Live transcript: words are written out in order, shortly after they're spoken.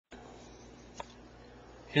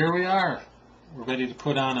Here we are. We're ready to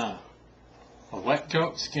put on a wet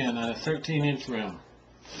goat skin on a 13-inch rim.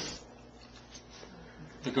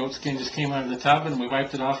 The goat skin just came out of the tub and we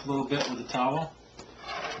wiped it off a little bit with a towel.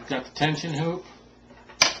 We've got the tension hoop,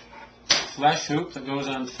 flesh hoop that goes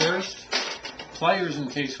on first, pliers in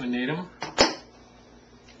case we need them,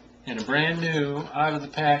 and a brand new, out of the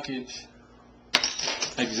package,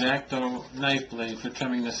 X-Acto knife blade for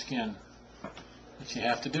trimming the skin, which you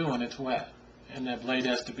have to do when it's wet. And that blade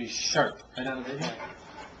has to be sharp, right out of the head.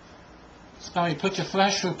 So now you put your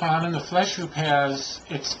flesh hoop on, and the flesh hoop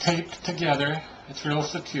it's taped together. It's real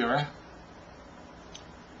secure.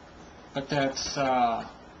 But that's, that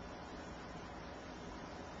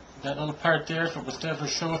little part there, if it was to ever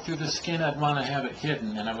show through the skin, I'd want to have it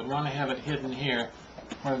hidden. And I would want to have it hidden here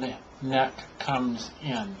where the neck comes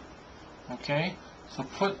in. Okay? So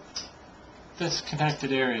put this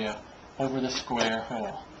connected area over the square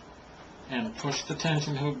hole. And push the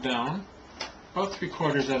tension hoop down, about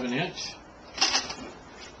 3/4 of an inch.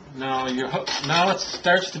 Now it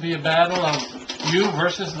starts to be a battle of you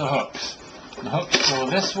versus the hooks. The hooks go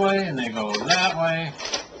this way and they go that way,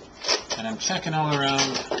 and I'm checking all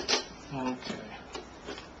around. Okay,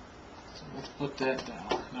 so let's put that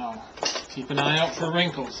down. Now keep an eye out for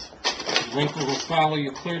wrinkles. The wrinkle will follow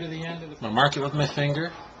you clear to the end of the. I'll mark it with my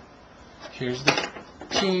finger. Here's the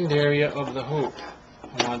peened area of the hoop.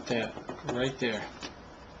 I want that right there.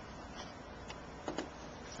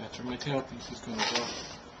 That's where my tailpiece is going to go.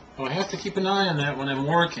 Well, I have to keep an eye on that when I'm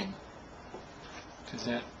working, because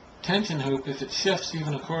that tension hoop, if it shifts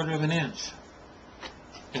even 1/4 of an inch,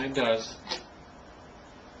 and it does,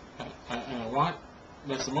 I want,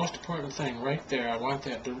 that's the most important thing right there. I want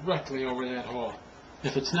that directly over that hole.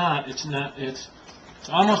 If it's not, it's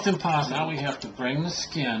almost impossible. Now we have to bring the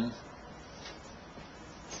skin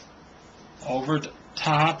over the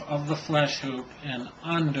top of the flesh hoop and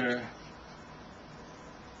under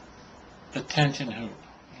the tension hoop.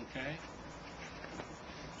 Okay?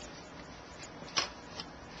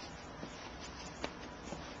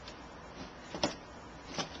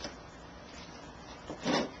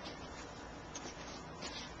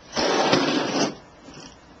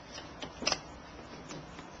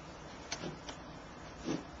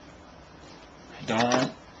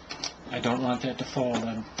 I don't want that to fold.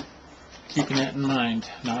 I'm keeping that in mind.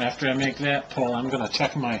 Now after I make that pull, I'm going to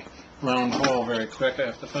check my round hole very quick. I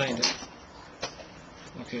have to find it.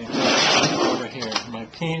 Okay, over here. My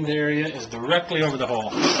peened area is directly over the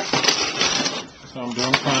hole. So I'm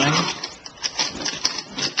doing fine.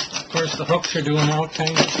 Of course the hooks are doing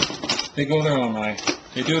okay. They go their own way.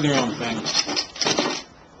 They do their own thing.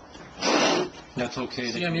 That's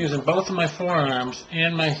okay. See, I'm using both of my forearms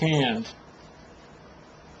and my hand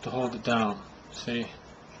to hold it down. See?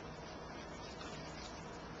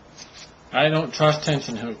 I don't trust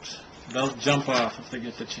tension hoops. They'll jump off if they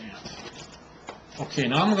get the chance. Okay,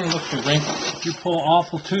 now I'm going to look for wrinkles. If you pull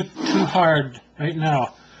awful too hard right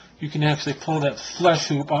now, you can actually pull that flesh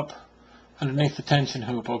hoop up underneath the tension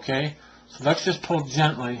hoop, okay? So let's just pull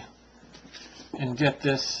gently and get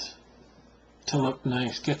this to look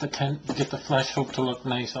nice. Get the flesh hoop to look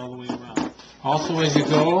nice all the way around. Also, as you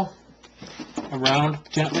go around,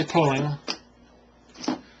 gently pulling,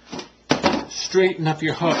 straighten up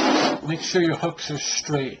your hook. Make sure your hooks are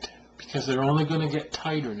straight, because they're only going to get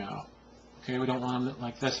tighter now. Okay, we don't want them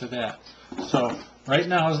like this or that. So right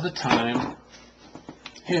now is the time.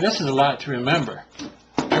 Hey, this is a lot to remember.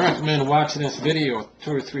 I recommend watching this video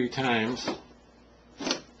 2 or 3 times,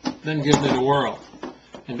 then giving it a whirl.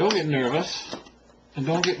 And don't get nervous, and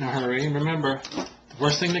don't get in a hurry. And remember, the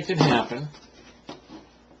worst thing that can happen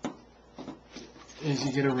is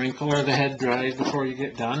you get a wrinkle or the head dries before you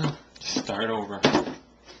get done. Start over.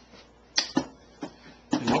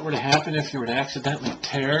 And what were to happen if you were to accidentally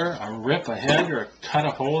tear or rip a head or cut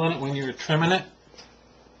a hole in it when you were trimming it?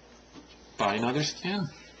 Buy another skin.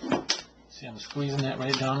 See, I'm squeezing that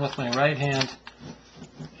right down with my right hand,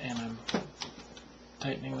 and I'm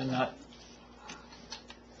tightening the nut.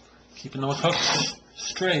 Keeping those hooks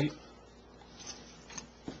straight.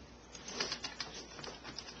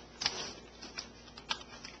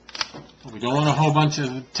 We don't want a whole bunch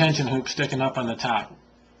of tension hoops sticking up on the top.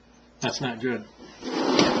 That's not good.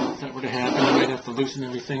 If that were to happen, I might have to loosen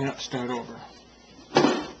everything up, start over.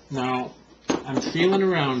 Now, I'm feeling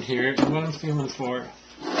around here, and what I'm feeling for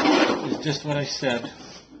is just what I said.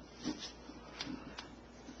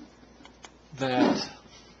 That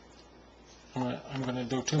I'm going to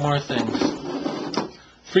do 2 more things.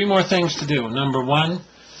 3 more things to do. Number 1,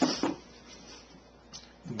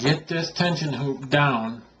 get this tension hoop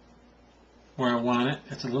down where I want it.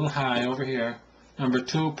 It's a little high over here. Number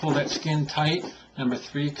 2, pull that skin tight Number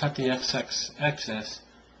 3, cut the excess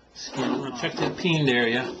skin. Check that peened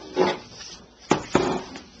area.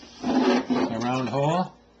 A round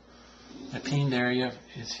hole. The peened area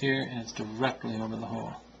is here, and it's directly over the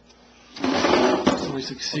hole. So we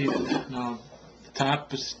succeeded. Now the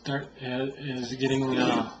top is getting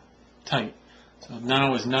tight. So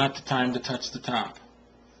now is not the time to touch the top.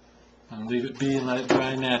 And leave it be and let it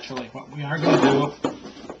dry naturally. What we are going to do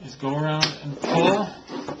is go around and pull,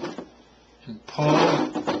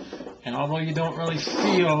 and although you don't really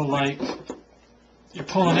feel like you're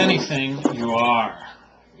pulling anything, you are.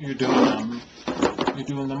 You're doing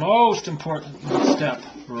the most important step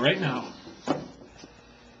right now.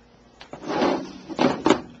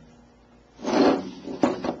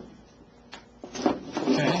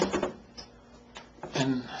 Okay,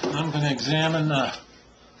 and I'm going to examine the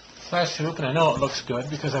flash hoop, and I know it looks good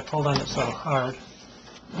because I pulled on it so hard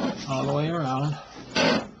all the way around.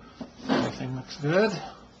 Everything looks good.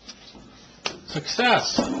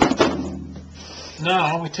 Success!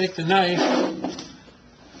 Now we take the knife.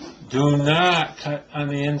 Do not cut on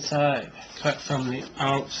the inside. Cut from the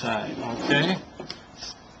outside, okay?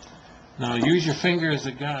 Now use your finger as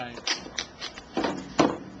a guide.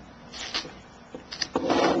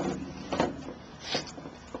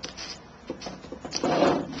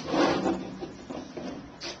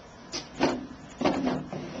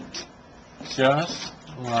 Just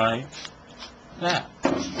like that.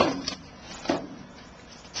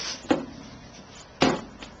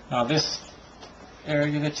 Now this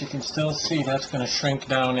area that you can still see, that's going to shrink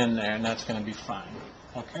down in there, and that's going to be fine.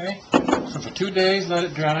 Okay? So for 2 days, let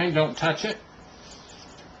it dry. Don't touch it.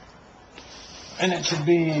 And it should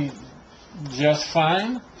be just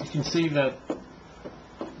fine. You can see that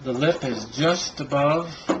the lip is just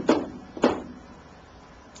above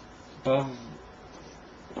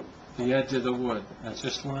the edge of the wood. That's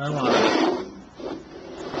just where I want it.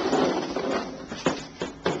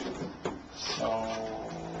 So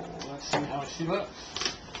let's see how she looks.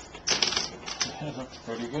 It looks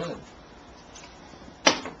pretty good.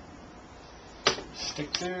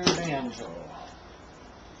 Stick to Banjo.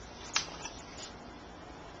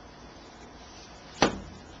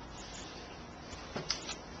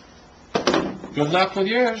 Good luck with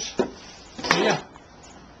yours. See ya.